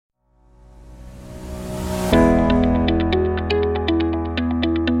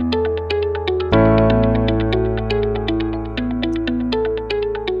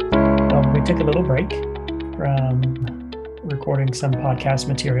little break from recording some podcast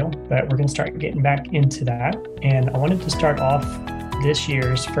material, but we're going to start getting back into that. And I wanted to start off this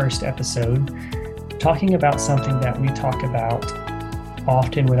year's first episode talking about something that we talk about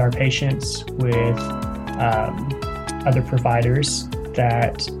often with our patients, with other providers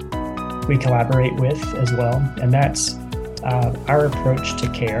that we collaborate with as well. And that's our approach to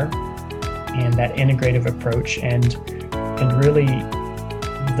care and that integrative approach. And really,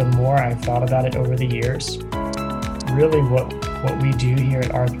 the more I've thought about it over the years, really what we do here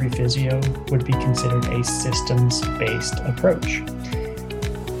at R3 Physio would be considered a systems-based approach.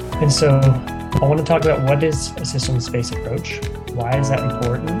 And so I want to talk about what is a systems-based approach, why is that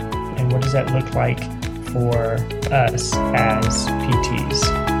important, and what does that look like for us as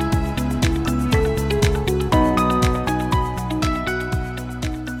PTs.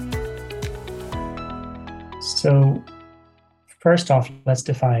 So first off, let's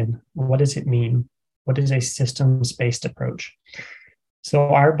define, what does it mean? What is a systems-based approach? So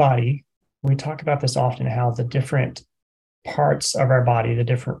our body, we talk about this often, how the different parts of our body, the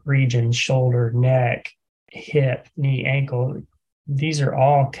different regions, shoulder, neck, hip, knee, ankle, these are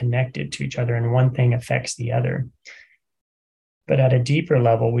all connected to each other and one thing affects the other. But at a deeper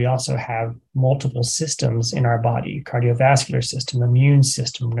level, we also have multiple systems in our body: cardiovascular system, immune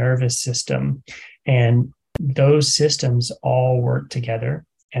system, nervous system, and those systems all work together,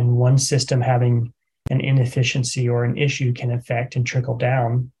 and one system having an inefficiency or an issue can affect and trickle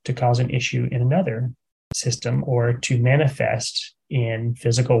down to cause an issue in another system, or to manifest in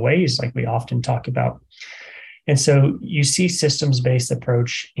physical ways like we often talk about. And so you see systems-based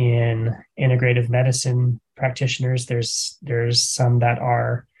approach in integrative medicine practitioners. There's some that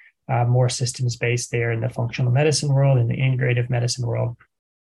are more systems-based there in the functional medicine world, in the integrative medicine world.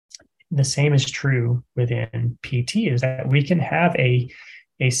 The same is true within PT, is that we can have a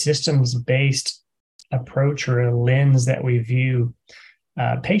systems-based approach or a lens that we view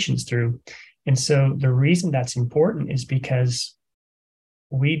patients through. And so the reason that's important is because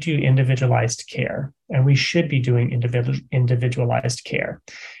we do individualized care, and we should be doing individualized care.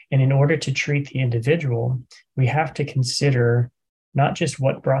 And in order to treat the individual, we have to consider not just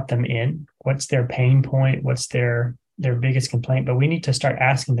what brought them in, what's their pain point, what's their biggest complaint, but we need to start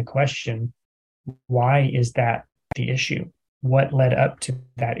asking the question, why is that the issue? What led up to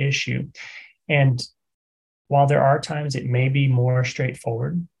that issue? And while there are times it may be more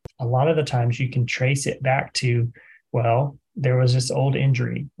straightforward, a lot of the times you can trace it back to, well, there was this old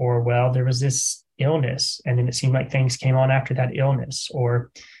injury, or, well, there was this illness, and then it seemed like things came on after that illness,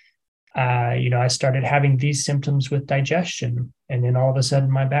 or, I started having these symptoms with digestion, and then all of a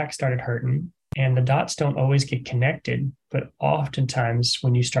sudden my back started hurting. And the dots don't always get connected, but oftentimes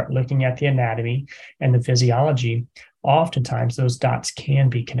when you start looking at the anatomy and the physiology, oftentimes those dots can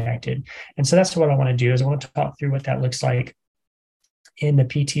be connected. And so that's what I want to do, is I want to talk through what that looks like in the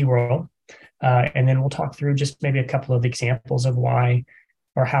PT world. And then we'll talk through just maybe a couple of examples of why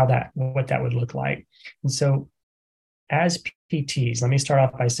or what that would look like. And so as PTs, let me start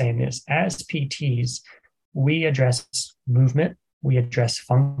off by saying this. As PTs, we address movement, we address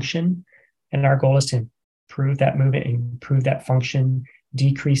function, and our goal is to improve that movement, improve that function,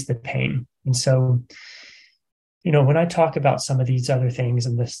 decrease the pain. And so, when I talk about some of these other things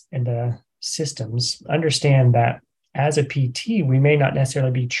in the systems, understand that as a PT, we may not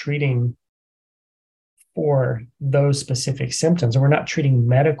necessarily be treating for those specific symptoms, or we're not treating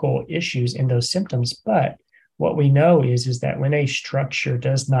medical issues in those symptoms. But what we know is that when a structure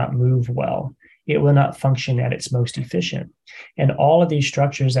does not move well, it will not function at its most efficient. And all of these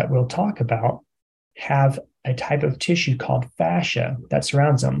structures that we'll talk about have a type of tissue called fascia that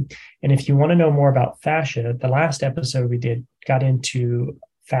surrounds them. And if you want to know more about fascia, the last episode we did got into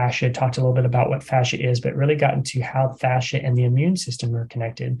fascia, talked a little bit about what fascia is, but really got into how fascia and the immune system are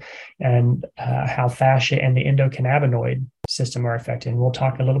connected, and how fascia and the endocannabanoid system are affected. And we'll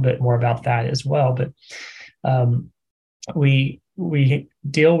talk a little bit more about that as well. But we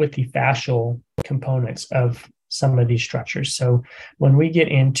deal with the fascial components of some of these structures. So when we get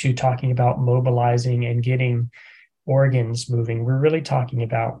into talking about mobilizing and getting organs moving, we're really talking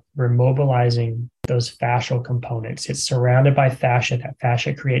about mobilizing those fascial components. It's surrounded by fascia. That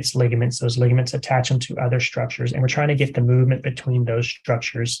fascia creates ligaments. Those ligaments attach them to other structures, and we're trying to get the movement between those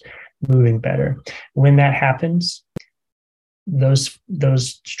structures moving better. When that happens, those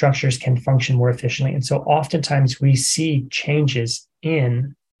structures can function more efficiently. And so oftentimes we see changes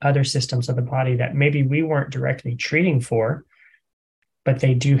in other systems of the body that maybe we weren't directly treating for, but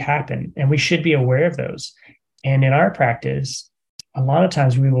they do happen, and we should be aware of those. And in our practice, a lot of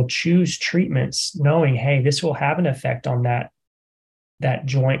times we will choose treatments knowing, hey, this will have an effect on that that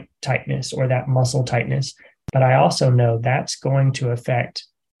joint tightness or that muscle tightness, but I also know that's going to affect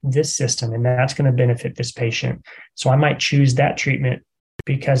this system and that's going to benefit this patient. So I might choose that treatment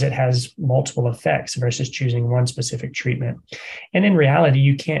because it has multiple effects versus choosing one specific treatment. And in reality,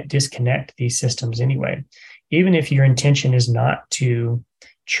 you can't disconnect these systems anyway. Even if your intention is not to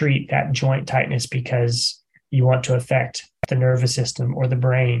treat that joint tightness because you want to affect the nervous system or the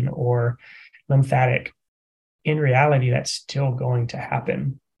brain or lymphatic, in reality, that's still going to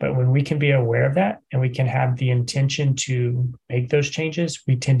happen. But when we can be aware of that and we can have the intention to make those changes,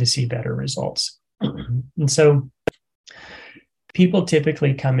 we tend to see better results. And so people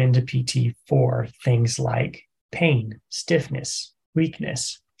typically come into PT for things like pain, stiffness,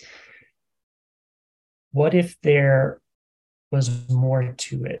 weakness. What if there was more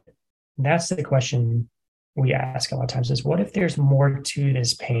to it? And that's the question we ask a lot of times is, what if there's more to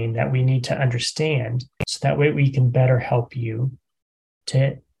this pain that we need to understand so that way we can better help you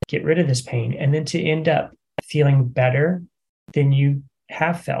to get rid of this pain and then to end up feeling better than you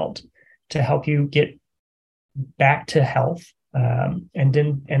have felt, to help you get back to health, and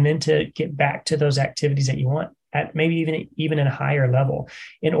then to get back to those activities that you want at maybe even at a higher level.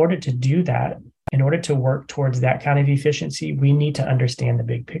 In order to do that, in order to work towards that kind of efficiency, we need to understand the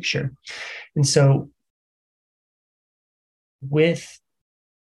big picture. And so with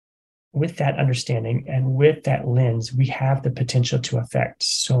that understanding and with that lens, we have the potential to affect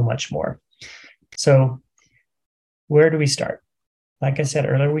so much more. So where do we start? Like I said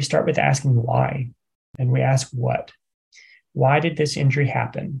earlier, we start with asking why, and we ask what. Why did this injury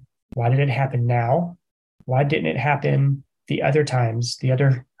happen? Why did it happen now? Why didn't it happen the other times, the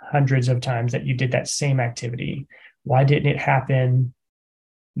other hundreds of times that you did that same activity? Why didn't it happen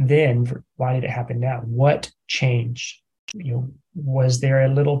then? Why did it happen now? What changed? Was there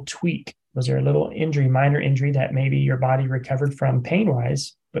a little tweak? Was there a little injury, minor injury that maybe your body recovered from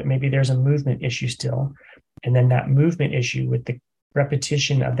pain-wise, but maybe there's a movement issue still? And then that movement issue with the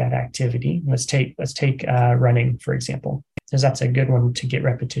repetition of that activity. Let's take running, for example, because that's a good one to get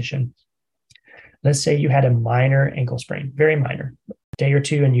repetition. Let's say you had a minor ankle sprain, very minor, day or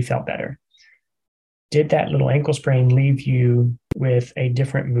two, and you felt better. Did that little ankle sprain leave you with a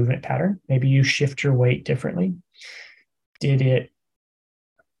different movement pattern? Maybe you shift your weight differently. Did it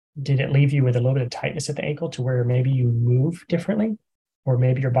leave you with a little bit of tightness at the ankle to where maybe you move differently, or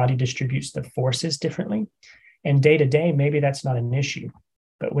maybe your body distributes the forces differently? And day to day, maybe that's not an issue.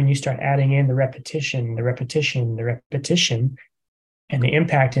 But when you start adding in the repetition, and the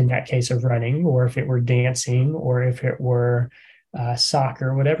impact in that case of running, or if it were dancing, or if it were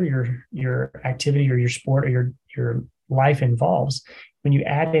soccer, whatever your activity or your sport or your life involves, when you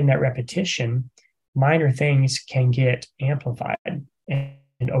add in that repetition, minor things can get amplified.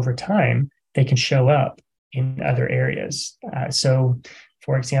 And over time, they can show up in other areas. So,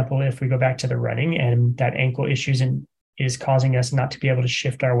 for example, if we go back to the running and that ankle issue is causing us not to be able to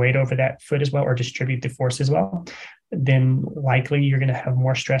shift our weight over that foot as well or distribute the force as well, then likely you're going to have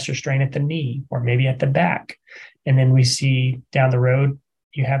more stress or strain at the knee or maybe at the back. And then we see down the road,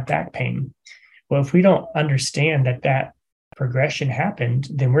 you have back pain. Well, if we don't understand that progression happened,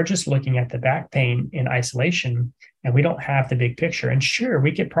 then we're just looking at the back pain in isolation and we don't have the big picture. And sure,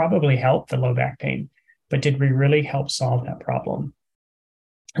 we could probably help the low back pain, but did we really help solve that problem?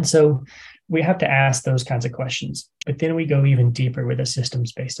 And so we have to ask those kinds of questions, but then we go even deeper with a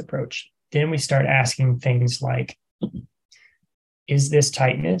systems-based approach. Then we start asking things like, is this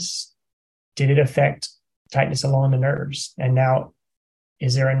tightness? Did it affect tightness along the nerves? And now,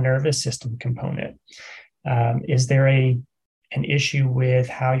 is there a nervous system component? Is there an issue with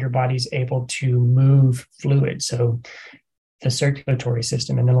how your body's able to move fluid? So the circulatory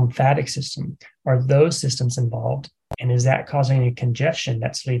system and the lymphatic system, are those systems involved? And is that causing a congestion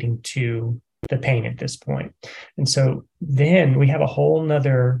that's leading to the pain at this point? And so then we have a whole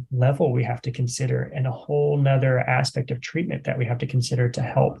nother level we have to consider and a whole nother aspect of treatment that we have to consider to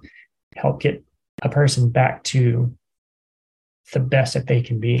help get a person back to the best that they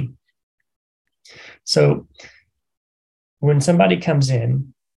can be. So when somebody comes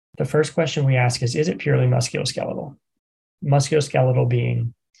in, the first question we ask is it purely musculoskeletal? Musculoskeletal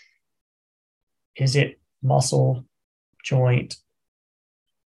being, is it muscle, joint,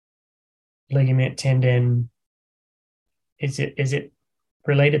 ligament, tendon? Is it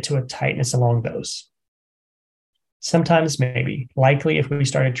related to a tightness along those? Sometimes maybe. Likely, if we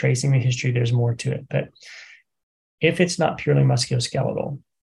started tracing the history, there's more to it. But if it's not purely musculoskeletal,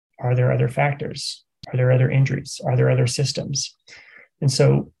 are there other factors? Are there other injuries? Are there other systems? And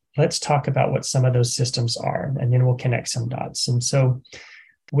so let's talk about what some of those systems are, and then we'll connect some dots. And so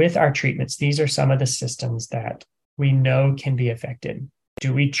with our treatments, these are some of the systems that we know can be affected.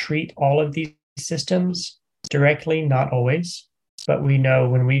 Do we treat all of these systems directly? Not always. But we know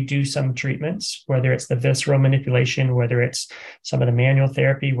when we do some treatments, whether it's the visceral manipulation, whether it's some of the manual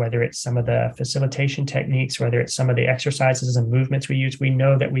therapy, whether it's some of the facilitation techniques, whether it's some of the exercises and movements we use, we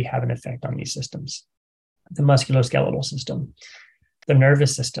know that we have an effect on these systems. The musculoskeletal system, the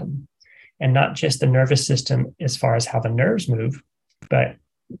nervous system, and not just the nervous system as far as how the nerves move, but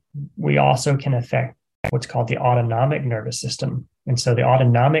we also can affect what's called the autonomic nervous system. And so the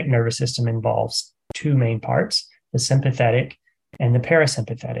autonomic nervous system involves two main parts, the sympathetic and the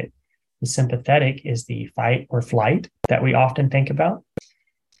parasympathetic. The sympathetic is the fight or flight that we often think about.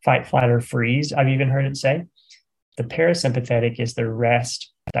 Fight, flight, or freeze, I've even heard it say. The parasympathetic is the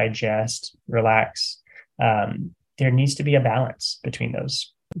rest, digest, relax. There needs to be a balance between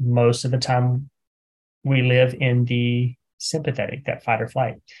those. Most of the time, we live in the sympathetic, that fight or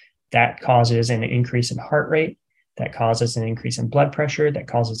flight. That causes an increase in heart rate. That causes an increase in blood pressure. That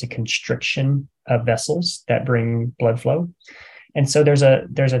causes a constriction of vessels that bring blood flow. And so there's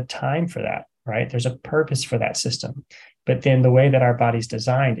a time for that, right? There's a purpose for that system. But then the way that our body's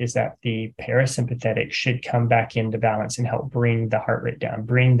designed is that the parasympathetic should come back into balance and help bring the heart rate down,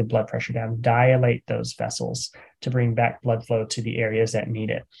 bring the blood pressure down, dilate those vessels to bring back blood flow to the areas that need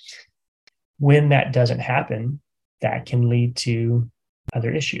it. When that doesn't happen, that can lead to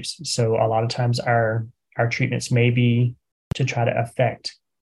other issues. So a lot of times our treatments may be to try to affect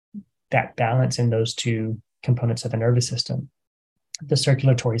that balance in those two components of the nervous system. The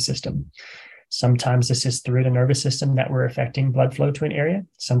circulatory system. Sometimes this is through the nervous system that we're affecting blood flow to an area.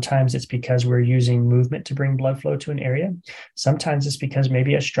 Sometimes it's because we're using movement to bring blood flow to an area. Sometimes it's because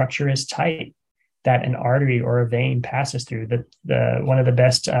maybe a structure is tight that an artery or a vein passes through. The one of the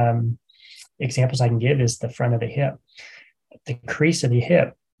best examples I can give is the front of the hip. The crease of the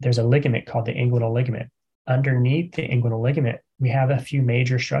hip, there's a ligament called the inguinal ligament. Underneath the inguinal ligament, we have a few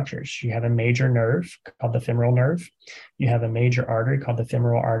major structures. You have a major nerve called the femoral nerve. You have a major artery called the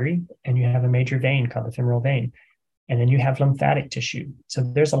femoral artery, and you have a major vein called the femoral vein. And then you have lymphatic tissue. So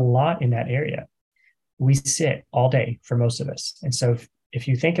there's a lot in that area. We sit all day for most of us. And so if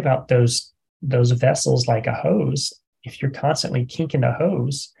you think about those vessels like a hose, if you're constantly kinking the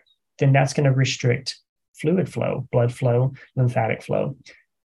hose, then that's going to restrict fluid flow, blood flow, lymphatic flow.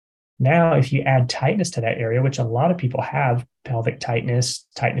 Now, if you add tightness to that area, which a lot of people have, pelvic tightness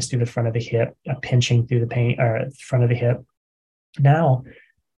through the front of the hip, a pinching through the pain or front of the hip. Now,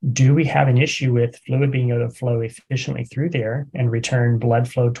 do we have an issue with fluid being able to flow efficiently through there and return blood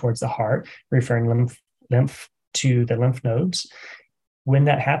flow towards the heart, referring lymph to the lymph nodes? When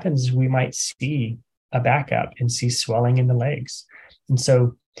that happens, we might see a backup and see swelling in the legs. And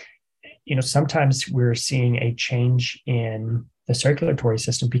so, sometimes we're seeing a change in the circulatory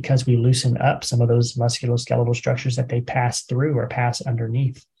system because we loosen up some of those musculoskeletal structures that they pass through or pass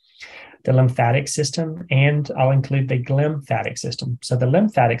underneath. The lymphatic system, and I'll include the glymphatic system. So the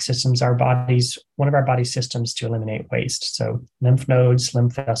lymphatic system is one of our body's systems to eliminate waste. So lymph nodes,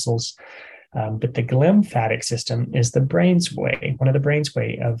 lymph vessels. But the glymphatic system is the brain's way, one of the brain's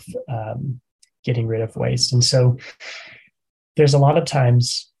way of getting rid of waste. And so there's a lot of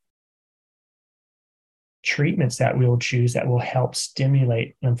times treatments that we will choose that will help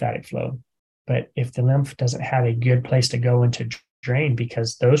stimulate lymphatic flow. But if the lymph doesn't have a good place to go and to drain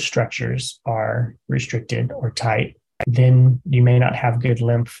because those structures are restricted or tight, then you may not have good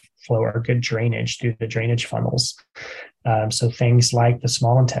lymph flow or good drainage through the drainage funnels. So things like the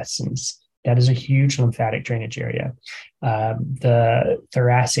small intestines, that is a huge lymphatic drainage area. The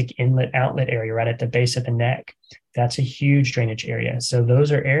thoracic inlet-outlet area right at the base of the neck, that's a huge drainage area. So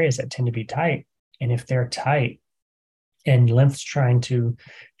those are areas that tend to be tight. And if they're tight and lymph's trying to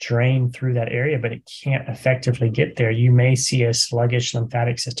drain through that area, but it can't effectively get there, you may see a sluggish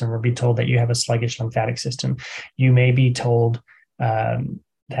lymphatic system or be told that you have a sluggish lymphatic system. You may be told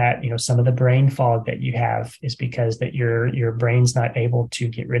that some of the brain fog that you have is because that your brain's not able to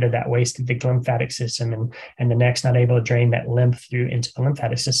get rid of that waste in the glymphatic system, and the neck's not able to drain that lymph through into the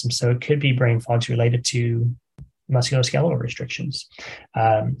lymphatic system. So it could be brain fogs related to musculoskeletal restrictions.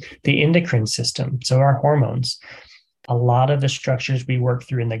 The endocrine system, so our hormones, a lot of the structures we work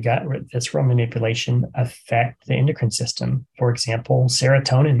through in the gut with visceral manipulation affect the endocrine system. For example,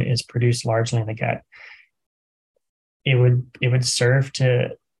 serotonin is produced largely in the gut. It would serve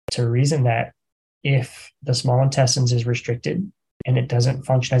to reason that if the small intestines is restricted and it doesn't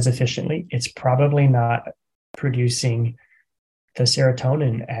function as efficiently, it's probably not producing the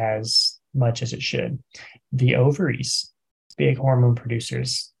serotonin as much as it should. The ovaries, big hormone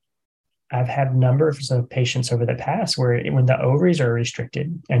producers. I've had numbers of patients over the past where when the ovaries are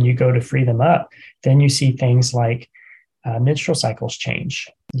restricted and you go to free them up, then you see things like menstrual cycles change.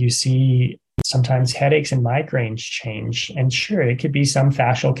 You see sometimes headaches and migraines change. And sure, it could be some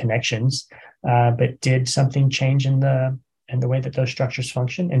fascial connections, but did something change in the way that those structures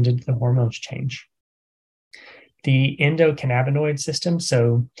function, and did the hormones change? The endocannabinoid system.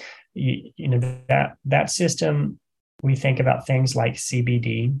 So, that system, we think about things like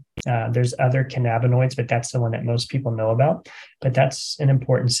CBD. There's other cannabinoids, but that's the one that most people know about. But that's an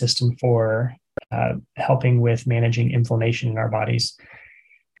important system for helping with managing inflammation in our bodies.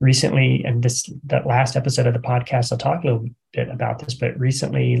 Recently, and that last episode of the podcast, I'll talk a little bit about this, but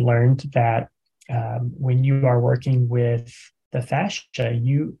recently learned that when you are working with the fascia,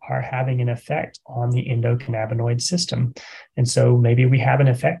 you are having an effect on the endocannabinoid system. And so maybe we have an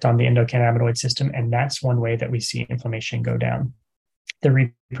effect on the endocannabinoid system, and that's one way that we see inflammation go down.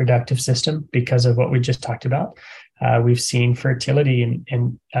 The reproductive system, because of what we just talked about, we've seen fertility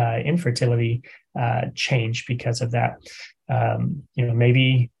and infertility change because of that.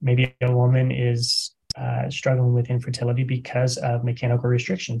 Maybe a woman is struggling with infertility because of mechanical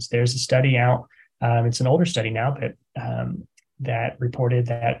restrictions. There's a study out, it's an older study now, but that reported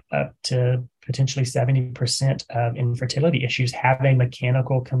that up to potentially 70% of infertility issues have a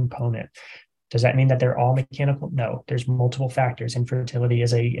mechanical component. Does that mean that they're all mechanical? No, there's multiple factors. Infertility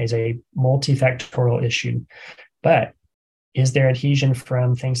is a multifactorial issue. But is there adhesion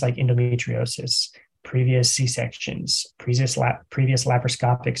from things like endometriosis, previous C-sections, previous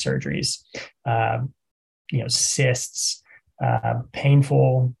laparoscopic surgeries, cysts,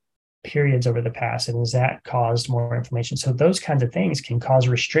 painful periods over the past, and has that caused more inflammation? So those kinds of things can cause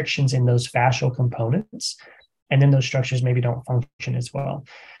restrictions in those fascial components, and then those structures maybe don't function as well.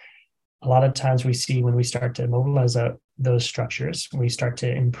 A lot of times we see when we start to mobilize those structures, we start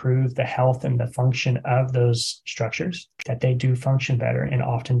to improve the health and the function of those structures, that they do function better, and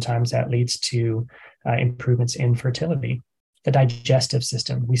oftentimes that leads to improvements in fertility. The digestive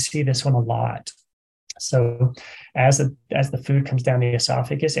system, we see this one a lot. So as the food comes down the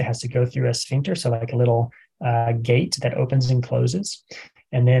esophagus, it has to go through a sphincter, so like a little gate that opens and closes,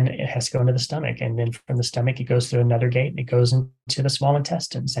 and then it has to go into the stomach, and then from the stomach it goes through another gate and it goes into the small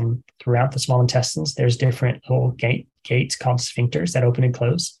intestines, and throughout the small intestines there's different little gates called sphincters that open and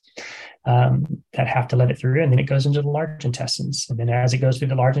close, that have to let it through, and then it goes into the large intestines, and then as it goes through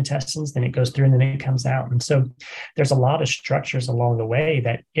the large intestines, then it goes through and then it comes out. And so there's a lot of structures along the way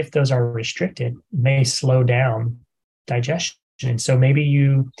that, if those are restricted, may slow down digestion. And so maybe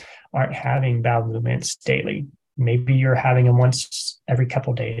you aren't having bowel movements daily. Maybe you're having them once every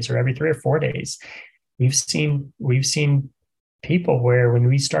couple of days or every 3 or 4 days. We've seen people where when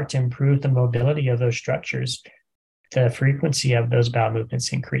we start to improve the mobility of those structures, the frequency of those bowel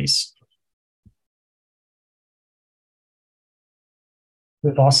movements increase.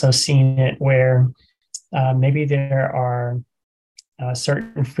 We've also seen it where maybe there are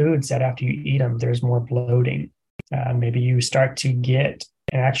certain foods that after you eat them, there's more bloating. Maybe you start to get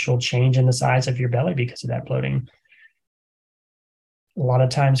an actual change in the size of your belly because of that bloating. A lot of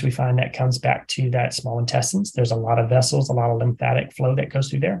times we find that comes back to that small intestines. There's a lot of vessels, a lot of lymphatic flow that goes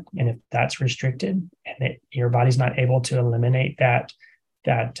through there. And if that's restricted and your body's not able to eliminate that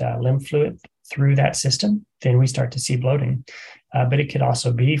lymph fluid through that system, then we start to see bloating. But it could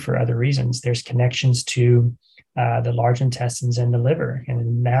also be for other reasons. There's connections to the large intestines and the liver,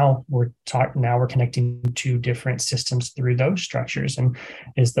 and now we're connecting to different systems through those structures. And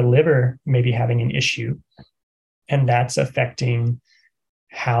is the liver maybe having an issue, and that's affecting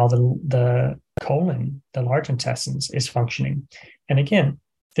how the colon, the large intestines, is functioning? And again,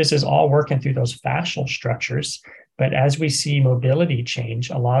 this is all working through those fascial structures. But as we see mobility change,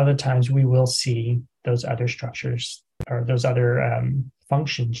 a lot of the times we will see those other structures or those other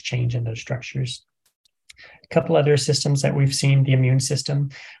functions change in those structures. A couple other systems that we've seen: the immune system.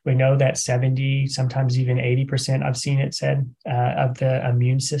 We know that 70, sometimes even 80%, I've seen it said, of the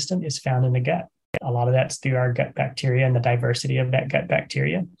immune system is found in the gut. A lot of that's through our gut bacteria and the diversity of that gut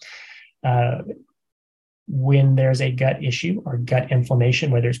bacteria. When there's a gut issue or gut inflammation,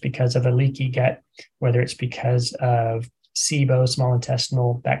 whether it's because of a leaky gut, whether it's because of SIBO, small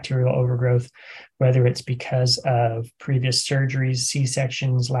intestinal bacterial overgrowth, whether it's because of previous surgeries,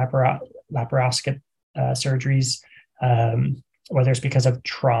 C-sections, laparoscopic surgeries, whether it's because of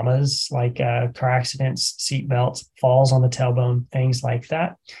traumas like car accidents, seat belts, falls on the tailbone, things like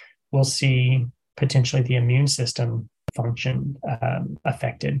that, we'll see potentially the immune system function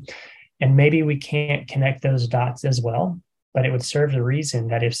affected. And maybe we can't connect those dots as well, But it would serve the reason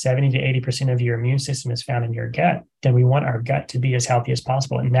that if 70 to 80% of your immune system is found in your gut, then we want our gut to be as healthy as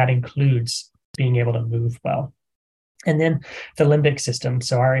possible. And that includes being able to move well. And then the limbic system,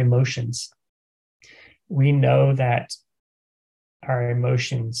 so our emotions. We know that our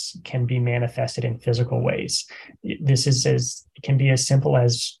emotions can be manifested in physical ways. This is it can be as simple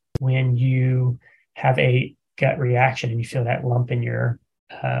as when you have a gut reaction and you feel that lump in your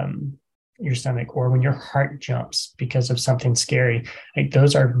stomach, or when your heart jumps because of something scary. Like,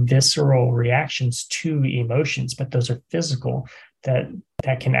 those are visceral reactions to emotions, but those are physical that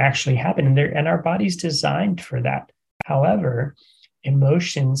can actually happen, and our body's designed for that. However,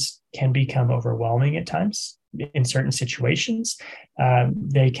 emotions can become overwhelming at times in certain situations.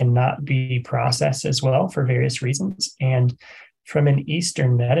 They cannot be processed as well for various reasons. And from an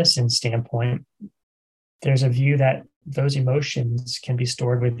Eastern medicine standpoint, there's a view that those emotions can be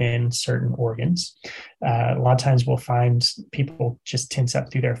stored within certain organs. A lot of times we'll find people just tense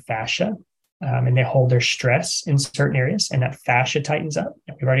up through their fascia, and they hold their stress in certain areas, and that fascia tightens up.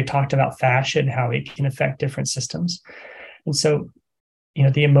 We've already talked about fascia and how it can affect different systems. And so,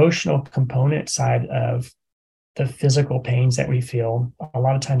 the emotional component side of the physical pains that we feel a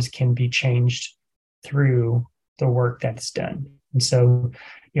lot of times can be changed through the work that's done. And so,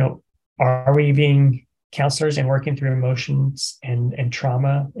 are we being counselors and working through emotions and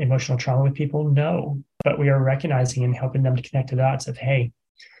trauma, emotional trauma with people? No, but we are recognizing and helping them to connect the dots of, hey,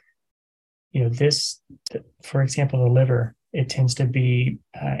 this, for example, the liver, it tends to be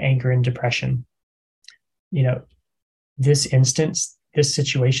anger and depression. This instance, this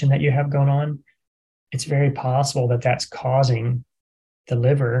situation that you have going on, it's very possible that that's causing the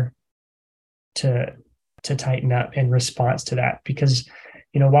liver to tighten up in response to that. Because,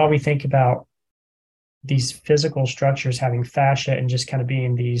 while we think about these physical structures having fascia and just kind of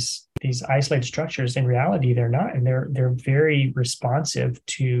being these isolated structures, in reality, they're not. And they're very responsive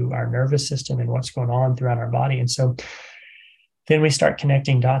to our nervous system and what's going on throughout our body. And so then we start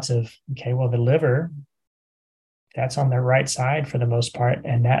connecting dots of, okay, well, the liver, that's on the right side for the most part,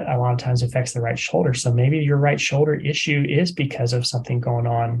 and that a lot of times affects the right shoulder. So maybe your right shoulder issue is because of something going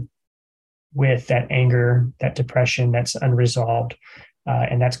on with that anger, that depression that's unresolved,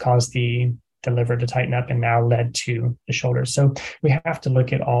 and that's caused the liver to tighten up and now led to the shoulder. So we have to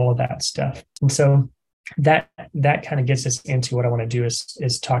look at all of that stuff. And so that kind of gets us into what I want to do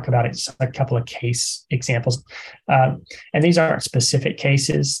is talk about it, a couple of case examples. And these aren't specific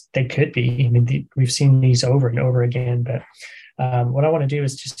cases. They could be. I mean, we've seen these over and over again. But what I want to do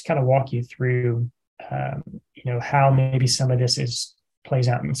is just kind of walk you through, how maybe some of this plays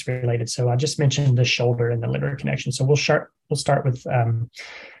out and it's related. So I just mentioned the shoulder and the liver connection. So we'll start with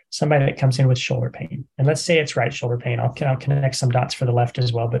somebody that comes in with shoulder pain. And let's say it's right shoulder pain. I'll connect some dots for the left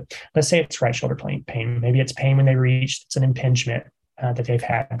as well, but let's say it's right shoulder pain. Maybe it's pain when they reach, it's an impingement that they've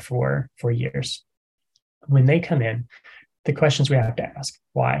had for years. When they come in, the questions we have to ask: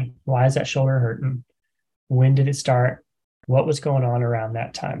 why? Why is that shoulder hurting? When did it start? What was going on around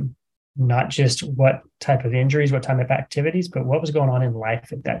that time? Not just what type of injuries, what type of activities, but what was going on in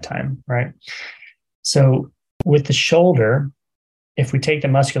life at that time, right? So with the shoulder, if we take the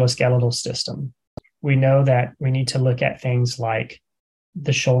musculoskeletal system, we know that we need to look at things like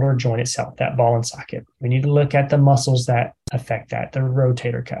the shoulder joint itself, that ball and socket. We need to look at the muscles that affect that, the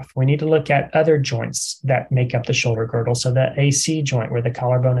rotator cuff. We need to look at other joints that make up the shoulder girdle. So the AC joint, where the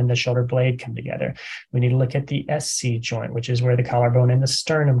collarbone and the shoulder blade come together. We need to look at the SC joint, which is where the collarbone and the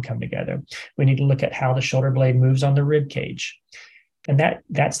sternum come together. We need to look at how the shoulder blade moves on the rib cage. And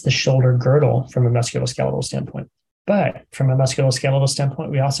that's the shoulder girdle from a musculoskeletal standpoint. But from a musculoskeletal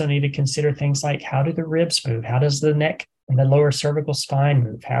standpoint, we also need to consider things like, how do the ribs move? How does the neck and the lower cervical spine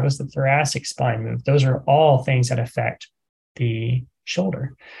move? How does the thoracic spine move? Those are all things that affect the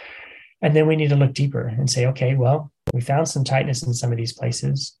shoulder. And then we need to look deeper and say, okay, well, we found some tightness in some of these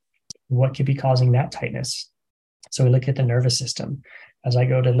places. What could be causing that tightness? So we look at the nervous system. As I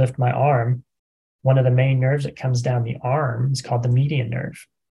go to lift my arm, one of the main nerves that comes down the arm is called the median nerve.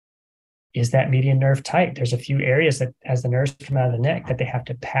 Is that median nerve tight? There's a few areas that, as the nerves come out of the neck, that they have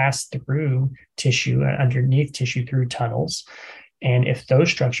to pass through tissue, underneath tissue, through tunnels. And if those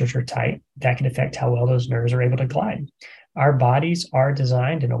structures are tight, that can affect how well those nerves are able to glide. Our bodies are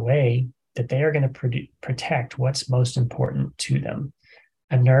designed in a way that they are going to protect what's most important to them.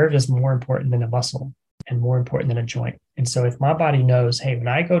 A nerve is more important than a muscle and more important than a joint. And so if my body knows, hey, when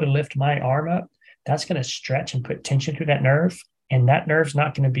I go to lift my arm up, that's going to stretch and put tension through that nerve, and that nerve's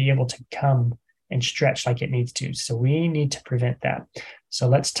not going to be able to come and stretch like it needs to. So we need to prevent that. So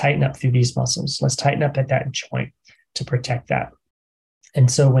let's tighten up through these muscles. Let's tighten up at that joint to protect that.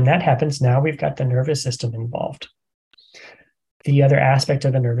 And so when that happens, now we've got the nervous system involved. The other aspect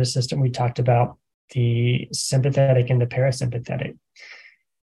of the nervous system, we talked about the sympathetic and the parasympathetic.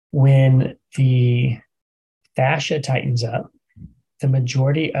 When the fascia tightens up, the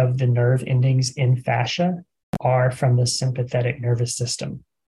majority of the nerve endings in fascia are from the sympathetic nervous system.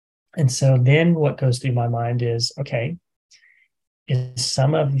 And so then what goes through my mind is, okay, is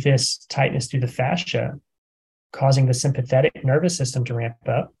some of this tightness through the fascia causing the sympathetic nervous system to ramp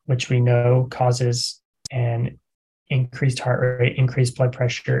up, which we know causes an increased heart rate, increased blood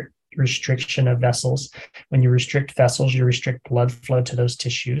pressure, restriction of vessels. When you restrict vessels, you restrict blood flow to those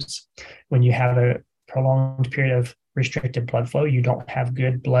tissues. When you have a prolonged period of restricted blood flow, you don't have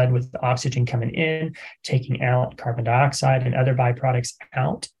good blood with oxygen coming in, taking out carbon dioxide and other byproducts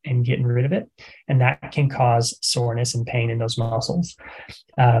out and getting rid of it. And that can cause soreness and pain in those muscles.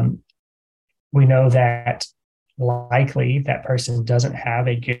 We know that likely that person doesn't have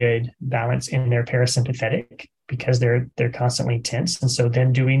a good balance in their parasympathetic because they're constantly tense. And so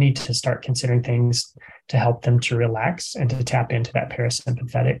then do we need to start considering things to help them to relax and to tap into that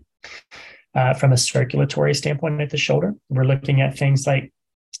parasympathetic? From a circulatory standpoint at the shoulder, we're looking at things like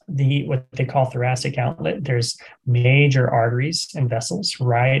what they call thoracic outlet. There's major arteries and vessels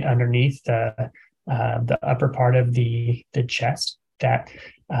right underneath the upper part of the chest that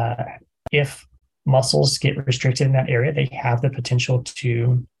if muscles get restricted in that area, they have the potential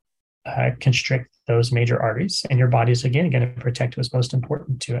to constrict those major arteries. And your body is, again, going to protect what's most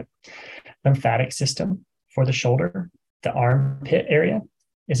important to it. Lymphatic system for the shoulder, the armpit area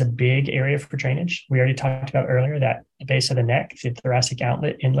is a big area for drainage. We already talked about earlier that the base of the neck, the thoracic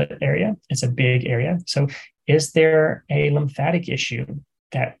outlet inlet area, is a big area. So is there a lymphatic issue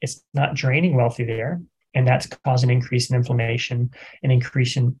that it's not draining well through there? And that's causing an increase in inflammation, an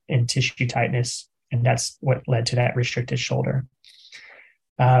increase in tissue tightness. And that's what led to that restricted shoulder.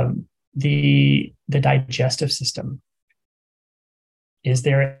 The digestive system. Is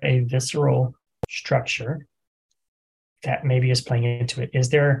there a visceral structure that maybe is playing into it? Is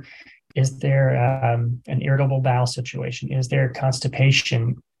there an irritable bowel situation? Is there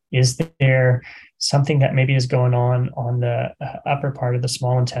constipation? Is there something that maybe is going on the upper part of the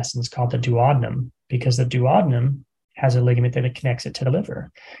small intestines called the duodenum? Because the duodenum has a ligament that connects it to the liver.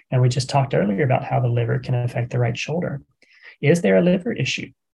 And we just talked earlier about how the liver can affect the right shoulder. Is there a liver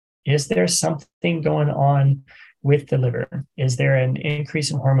issue? Is there something going on with the liver? Is there an increase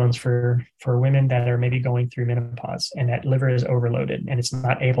in hormones for women that are maybe going through menopause and that liver is overloaded and it's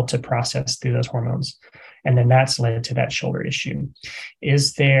not able to process through those hormones? And then that's led to that shoulder issue.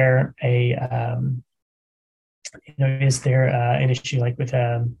 Is there an issue like with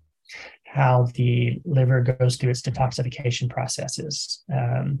how the liver goes through its detoxification processes?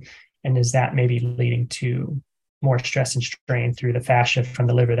 And is that maybe leading to more stress and strain through the fascia from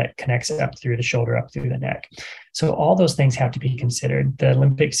the liver that connects up through the shoulder, up through the neck? So all those things have to be considered. The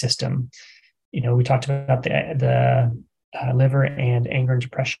limbic system, we talked about the liver and anger and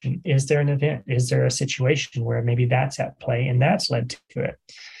depression. Is there an event? Is there a situation where maybe that's at play and that's led to it?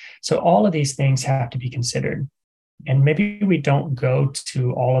 So all of these things have to be considered. And maybe we don't go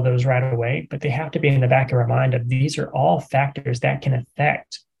to all of those right away, but they have to be in the back of our mind of these are all factors that can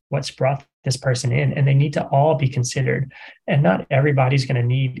affect what's brought this person in, and they need to all be considered. And not everybody's going to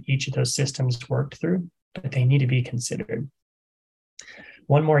need each of those systems worked through, but they need to be considered.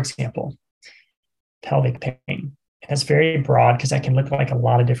 One more example, pelvic pain. That's very broad because that can look like a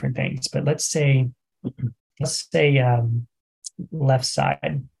lot of different things. But let's say left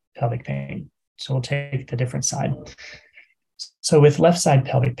side pelvic pain. So we'll take the different side. So with left side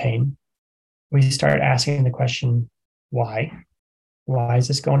pelvic pain, we start asking the question, why? Why is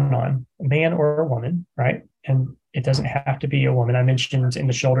this going on? A man or a woman, right? And it doesn't have to be a woman. I mentioned in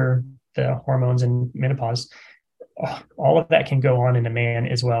the shoulder, the hormones and menopause. All of that can go on in a man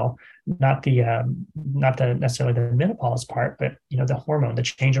as well. Not the necessarily the menopause part, but the hormone, the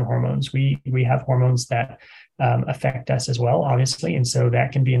change of hormones. We have hormones that affect us as well, obviously, and so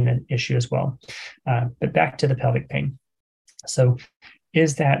that can be an issue as well. But back to the pelvic pain. So,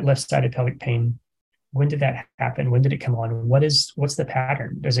 is that left-sided pelvic pain? When did that happen? When did it come on? What's the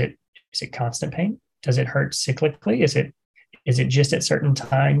pattern? Is it constant pain? Does it hurt cyclically? Is it just at certain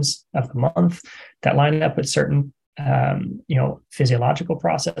times of the month that line up with certain physiological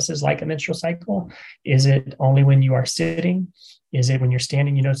processes like a menstrual cycle? Is it only when you are sitting? Is it when you're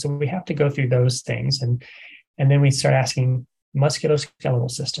standing? So we have to go through those things, and then we start asking musculoskeletal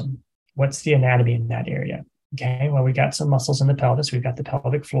system. What's the anatomy in that area? Okay, well, we got some muscles in the pelvis. We've got the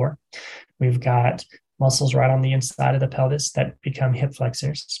pelvic floor. We've got muscles right on the inside of the pelvis that become hip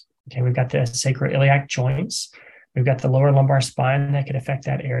flexors. Okay, we've got the sacroiliac joints. We've got the lower lumbar spine that could affect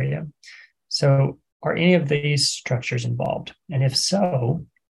that area. So Are any of these structures involved? And if so,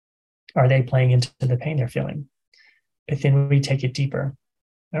 are they playing into the pain they're feeling? But then we take it deeper.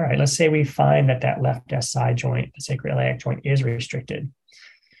 All right, let's say we find that that left SI joint, the sacroiliac joint, is restricted.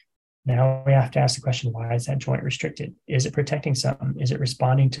 Now we have to ask the question, why is that joint restricted? Is it protecting something? Is it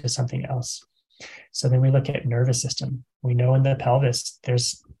responding to something else? So then we look at nervous system. We know in the pelvis,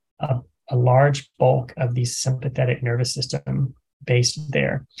 there's a large bulk of the sympathetic nervous system based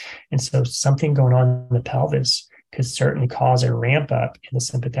there. And so something going on in the pelvis could certainly cause a ramp up in the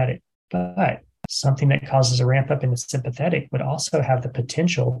sympathetic. But something that causes a ramp up in the sympathetic would also have the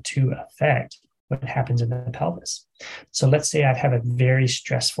potential to affect what happens in the pelvis. So let's say I have a very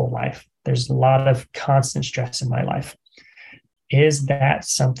stressful life. There's a lot of constant stress in my life. Is that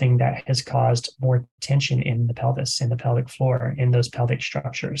something that has caused more tension in the pelvis, in the pelvic floor, in those pelvic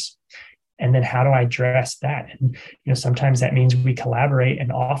structures? And then how do I address that? And sometimes that means we collaborate,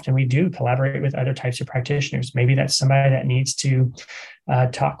 and often we do collaborate with other types of practitioners. Maybe that's somebody that needs to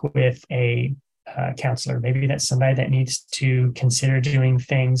talk with a counselor. Maybe that's somebody that needs to consider doing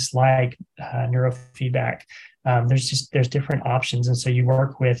things like neurofeedback. There's different options, and so you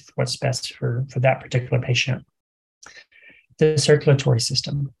work with what's best for that particular patient. The circulatory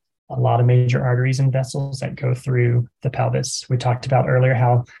system, a lot of major arteries and vessels that go through the pelvis. We talked about earlier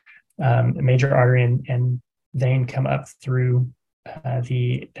how a major artery and vein come up through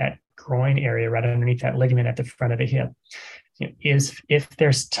that groin area right underneath that ligament at the front of the hip. If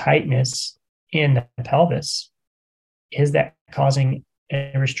there's tightness in the pelvis, is that causing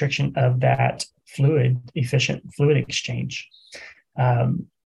a restriction of that efficient fluid exchange?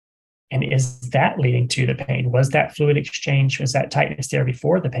 And is that leading to the pain? Was that fluid exchange, was that tightness there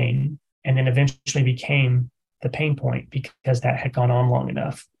before the pain, and then eventually became the pain point because that had gone on long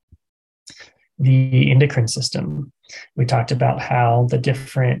enough? The endocrine system, we talked about how the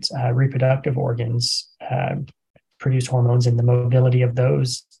different reproductive organs produce hormones, and the mobility of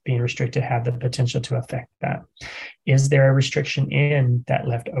those being restricted have the potential to affect that. Is there a restriction in that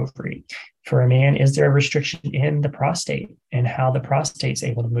left ovary? For a man, is there a restriction in the prostate and how the prostate's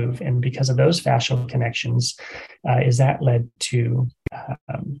able to move? And because of those fascial connections, is that led to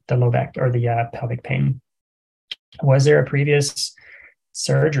the low back or the pelvic pain? Was there a previous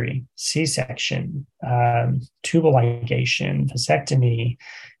surgery, C-section, tubal ligation, vasectomy,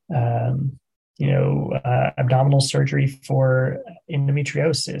 abdominal surgery for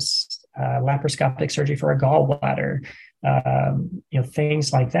endometriosis, laparoscopic surgery for a gallbladder,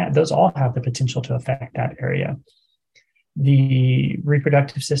 things like that? Those all have the potential to affect that area. The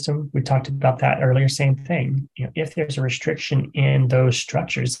reproductive system, we talked about that earlier, same thing. If there's a restriction in those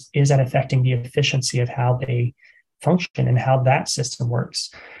structures, is that affecting the efficiency of how they function and how that system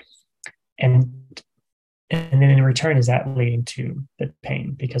works? And then in return, is that leading to the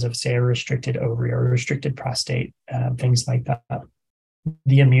pain because of, say, a restricted ovary or a restricted prostate, things like that?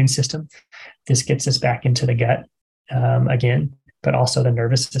 The immune system, this gets us back into the gut again, but also the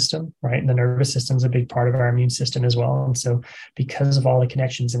nervous system, right? And the nervous system is a big part of our immune system as well. And so because of all the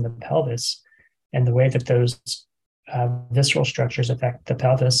connections in the pelvis and the way that those visceral structures affect the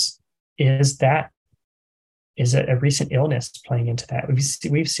pelvis, is a recent illness playing into that?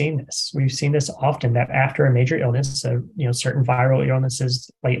 We've seen this. We've seen this often, that after a major illness, certain viral illnesses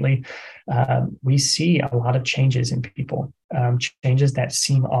lately, we see a lot of changes in people, changes that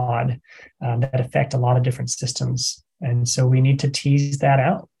seem odd, that affect a lot of different systems. And so we need to tease that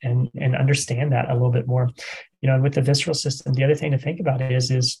out and understand that a little bit more. With the visceral system, the other thing to think about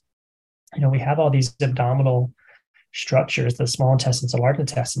is we have all these abdominal structures, the small intestines, the large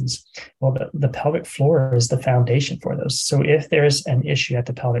intestines. Well, the pelvic floor is the foundation for those. So if there's an issue at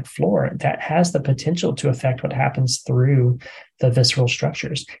the pelvic floor, that has the potential to affect what happens through the visceral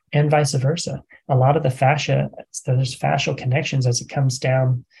structures, and vice versa. A lot of the fascia, there's fascial connections as it comes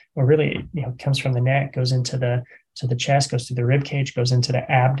down, or really, comes from the neck, goes into the chest, goes through the rib cage, goes into the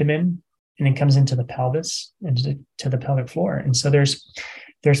abdomen, and then comes into the pelvis and to the pelvic floor. And so there's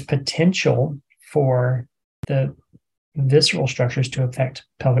potential for the visceral structures to affect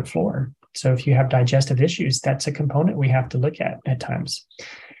pelvic floor. So if you have digestive issues, that's a component we have to look at times.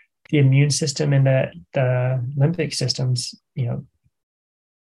 The immune system and the limbic systems,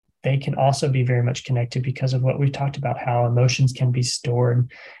 they can also be very much connected because of what we've talked about, how emotions can be stored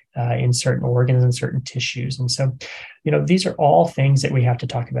in certain organs and certain tissues. And so, these are all things that we have to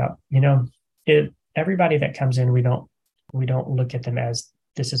talk about. Everybody that comes in, we don't look at them as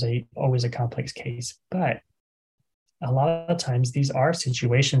this is always a complex case, but a lot of times these are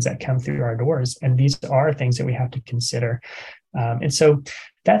situations that come through our doors, and these are things that we have to consider. And so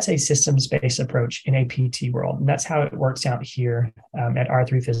that's a systems-based approach in a PT world. And that's how it works out here at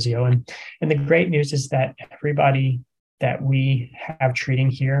R3 Physio. And the great news is that everybody that we have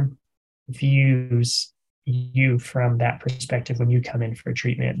treating here views you from that perspective when you come in for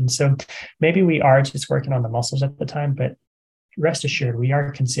treatment. And so maybe we are just working on the muscles at the time, but rest assured, we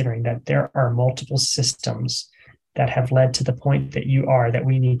are considering that there are multiple systems that have led to the point that you are that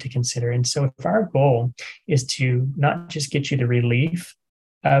we need to consider. And so if our goal is to not just get you the relief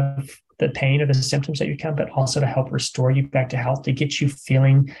of the pain or the symptoms that you come, but also to help restore you back to health, to get you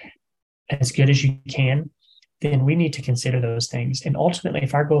feeling as good as you can, then we need to consider those things. And ultimately,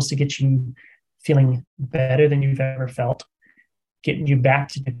 if our goal is to get you feeling better than you've ever felt, getting you back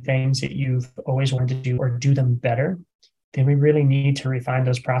to the things that you've always wanted to do or do them better, then we really need to refine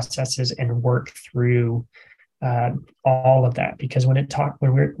those processes and work through all of that. Because when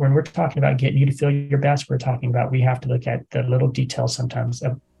we're talking about getting you to feel your best, we're talking about we have to look at the little details sometimes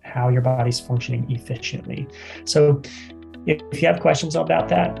of how your body's functioning efficiently. So if you have questions about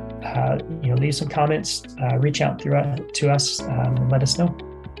that, leave some comments, reach out to us, and let us know.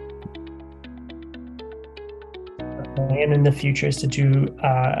 The plan in the future is to do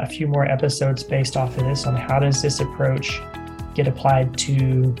a few more episodes based off of this on how does this approach get applied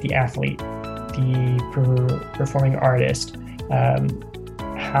to the athlete, the performing artist.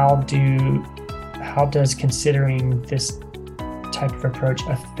 How does considering this type of approach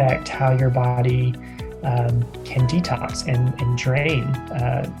affect how your body can detox and drain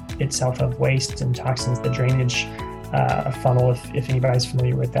itself of waste and toxins, the drainage funnel, if anybody's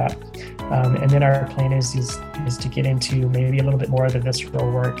familiar with that. And then our plan is to get into maybe a little bit more of the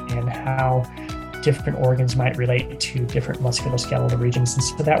visceral work and how different organs might relate to different musculoskeletal regions. And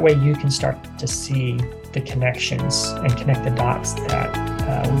so that way you can start to see the connections and connect the dots that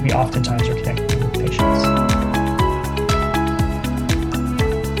we oftentimes are connecting with patients.